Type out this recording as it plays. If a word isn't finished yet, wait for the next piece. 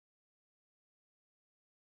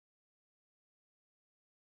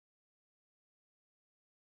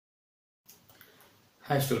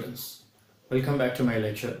Hi students, welcome back to my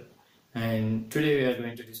lecture, and today we are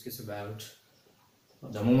going to discuss about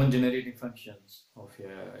the moment generating functions of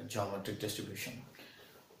a geometric distribution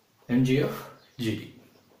MGF GD.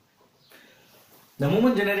 The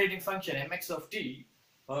moment generating function mx of t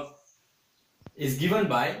is given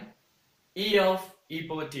by e of e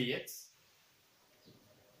power tx.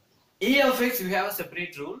 E of x, we have a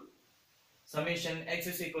separate rule, summation x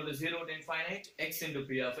is equal to 0 to infinite x into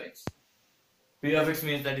p of x. P of x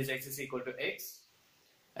means that is x is equal to x,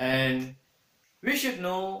 and we should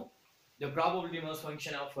know the probability mass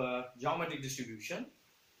function of a geometric distribution,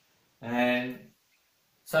 and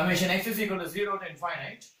summation x is equal to 0 to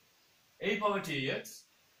infinite a power tx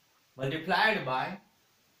multiplied by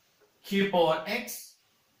q power x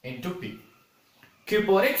into p. Q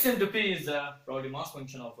power x into p is the probability mass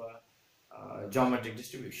function of a geometric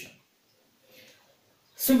distribution.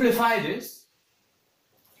 Simplify this,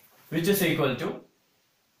 which is equal to,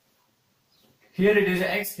 here it is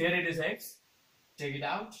x, here it is x, take it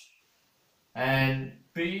out, and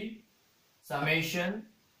p summation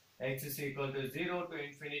x is equal to 0 to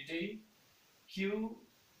infinity q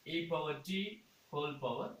e power t whole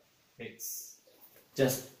power x.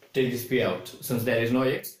 Just take this p out, since there is no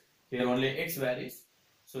x, here only x varies,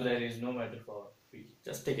 so there is no matter for p,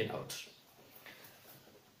 just take it out,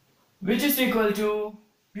 which is equal to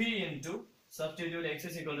p into, substitute x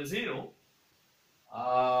is equal to 0,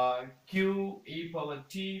 q e power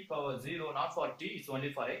t power 0, not for t, it's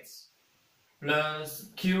only for x, plus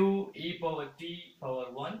q e power t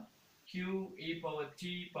power 1, q e power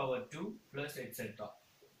t power 2, plus etc.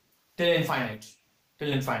 till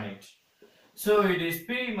infinite. So it is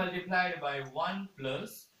p multiplied by 1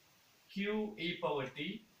 plus q e power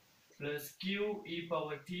t plus q e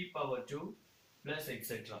power t power 2 plus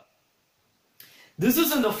etc. This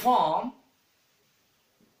is in the form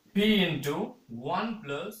p into 1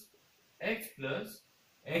 plus x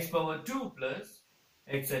power 2 plus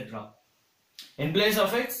etc. In place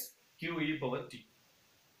of x, q e power t.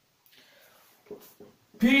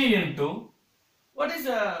 P into, what is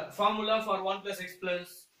the formula for 1 plus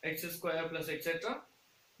x square plus etc.?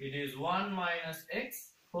 It is 1 minus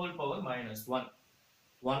x whole power minus 1.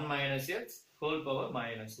 1 minus x whole power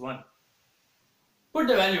minus 1. Put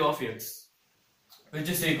the value of x, which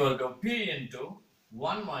is equal to p into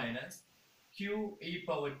 1 minus q e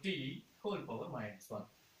power t whole power minus 1,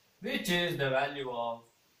 which is the value of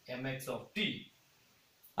mx of t,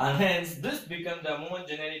 and hence this becomes the moment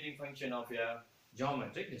generating function of a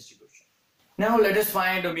geometric distribution. Now let us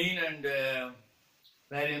find the mean and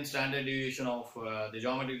variance standard deviation of the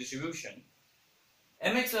geometric distribution.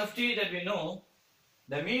 Mx of t, that we know,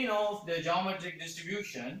 the mean of the geometric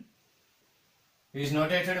distribution is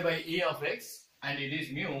notated by e of x, and it is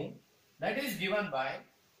mu, that is given by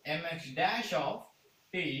mx dash of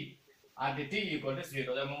t at the t equal to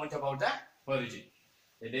 0, the moment about the origin.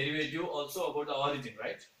 The derivative also about the origin,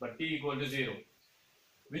 right? But t equal to 0,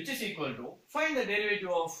 which is equal to, find the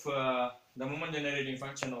derivative of the moment generating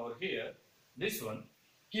function over here, this one.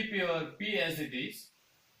 Keep your p as it is,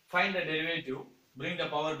 find the derivative, bring the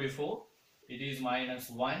power before, it is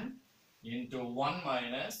minus 1 into 1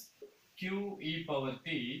 minus q e power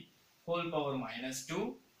t whole power minus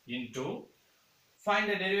 2 into, find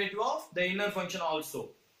the derivative of the inner function also,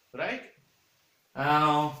 right?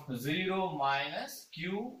 0 minus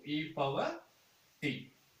q e power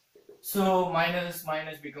t. So minus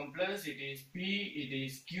become plus, it is p, it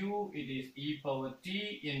is q, it is e power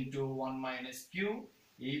t into 1 minus q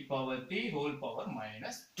e power t whole power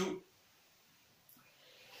minus 2.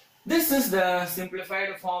 This is the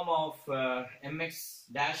simplified form of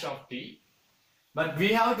mx dash of t, but we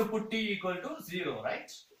have to put t equal to 0,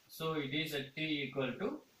 right? So it is at t equal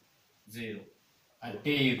to 0, at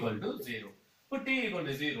t equal to 0. Put t equal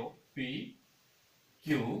to 0, p,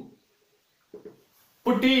 q,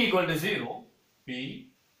 put t equal to 0, p,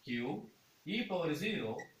 q, e power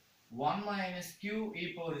 0, 1 minus q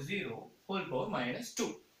e power 0 whole power minus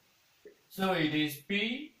 2. So it is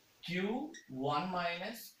p, q, 1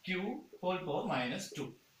 minus q whole power minus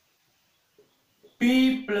 2.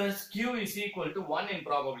 P plus q is equal to 1 in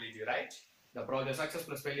probability, right? The success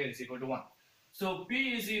plus failure is equal to 1. So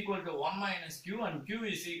p is equal to 1 minus q, and q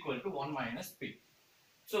is equal to 1 minus p.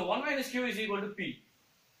 So 1 minus q is equal to p.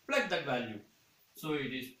 Plug that value. So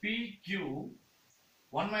it is p q,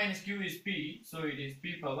 1 minus q is p, so it is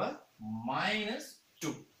p power minus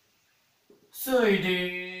 2. So it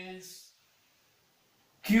is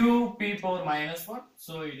q p power minus 1,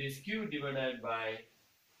 so it is q divided by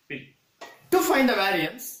p. To find the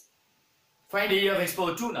variance, find e of x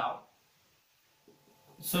power 2 now.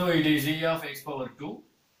 So it is e of x power 2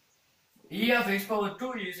 E of x power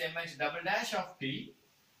 2 is mx double dash of t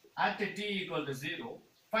at t equal to 0.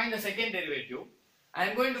 Find the second derivative. I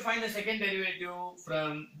am going to find the second derivative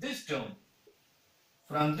from this term.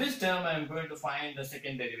 From this term I am going to find the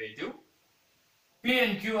second derivative. P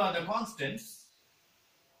and Q are the constants.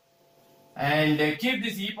 And keep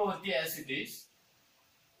this e power t as it is.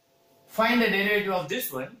 Find the derivative of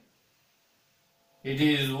this one. It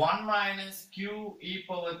is 1 minus q e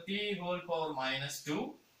power t whole power minus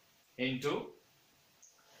 2 into,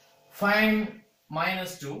 find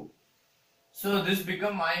minus 2. So this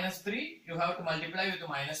becomes minus 3. You have to multiply with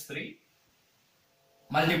minus 3.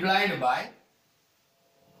 Multiplied by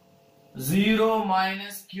 0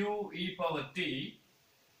 minus q e power t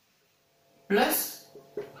plus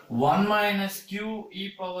 1 minus q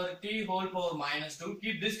e power t whole power minus 2.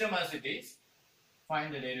 Keep this term as it is.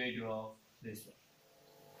 Find the derivative of this one.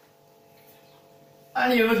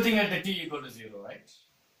 And everything at t equal to 0, right?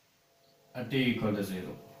 At t equal to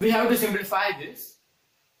 0. We have to simplify this.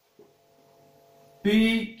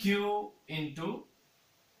 PQ into,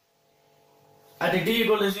 at t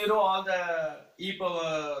equal to 0, all the e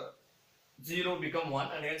power 0 become 1,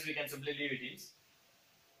 and hence we can simply leave it is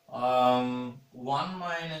 1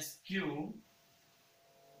 minus q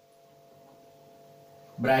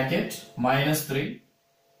bracket minus 3.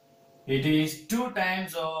 It is 2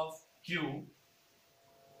 times of q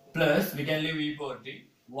plus, we can leave e power t,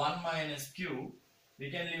 1 minus q,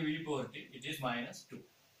 we can leave e power t, it is minus 2.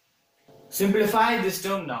 Simplify this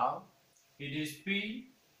term now. It is p,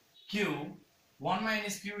 q, 1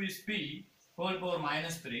 minus q is p whole power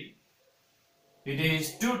minus 3. It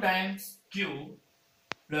is 2 times q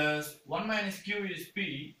plus 1 minus q is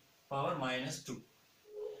p power minus 2.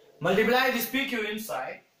 Multiply this pq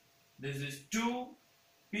inside. This is 2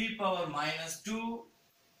 p power minus 2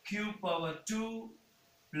 q power 2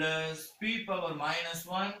 plus p power minus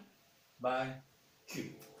 1 by q.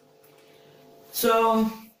 So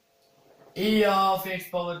E of x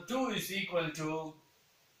power 2 is equal to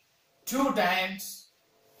 2 times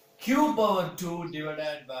q power 2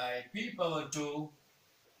 divided by p power 2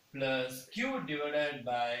 plus q divided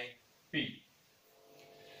by p.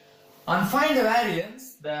 And find the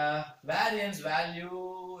variance. The variance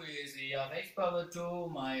value is E of x power 2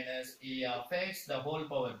 minus E of x the whole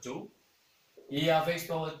power 2. E of x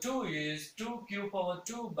power 2 is 2q power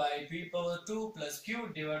 2 by p power 2 plus q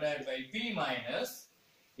divided by p minus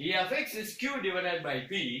E of x is q divided by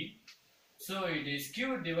p. So it is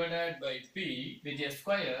q divided by p with a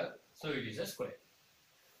square. So it is a square.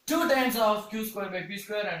 2 times of q square by p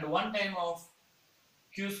square and 1 time of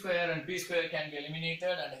q square and p square can be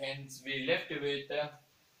eliminated, and hence we left with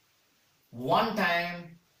 1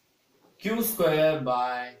 time q square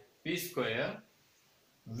by p square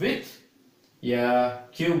with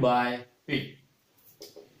q by p.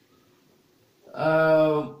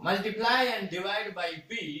 Multiply and divide by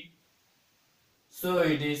p, so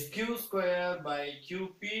it is q square by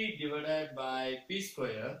qp divided by p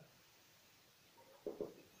square.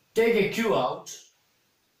 Take a q out,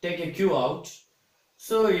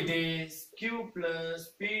 so it is q plus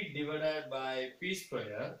p divided by p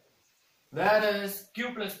square, whereas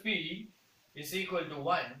q plus p is equal to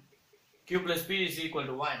 1,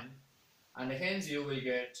 and hence you will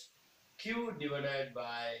get q divided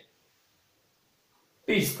by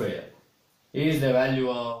p square is the value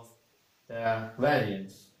of the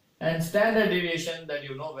variance, and standard deviation that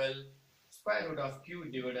you know well, square root of q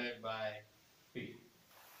divided by p.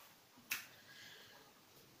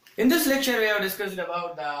 In this lecture we have discussed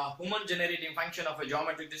about the homogenerating function of a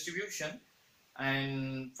geometric distribution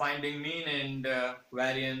and finding mean and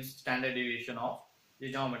variance, standard deviation of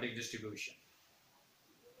the geometric distribution.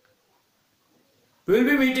 We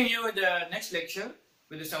will be meeting you in the next lecture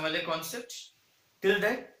with some other concepts. Till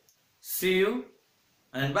then, see you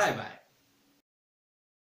and bye bye.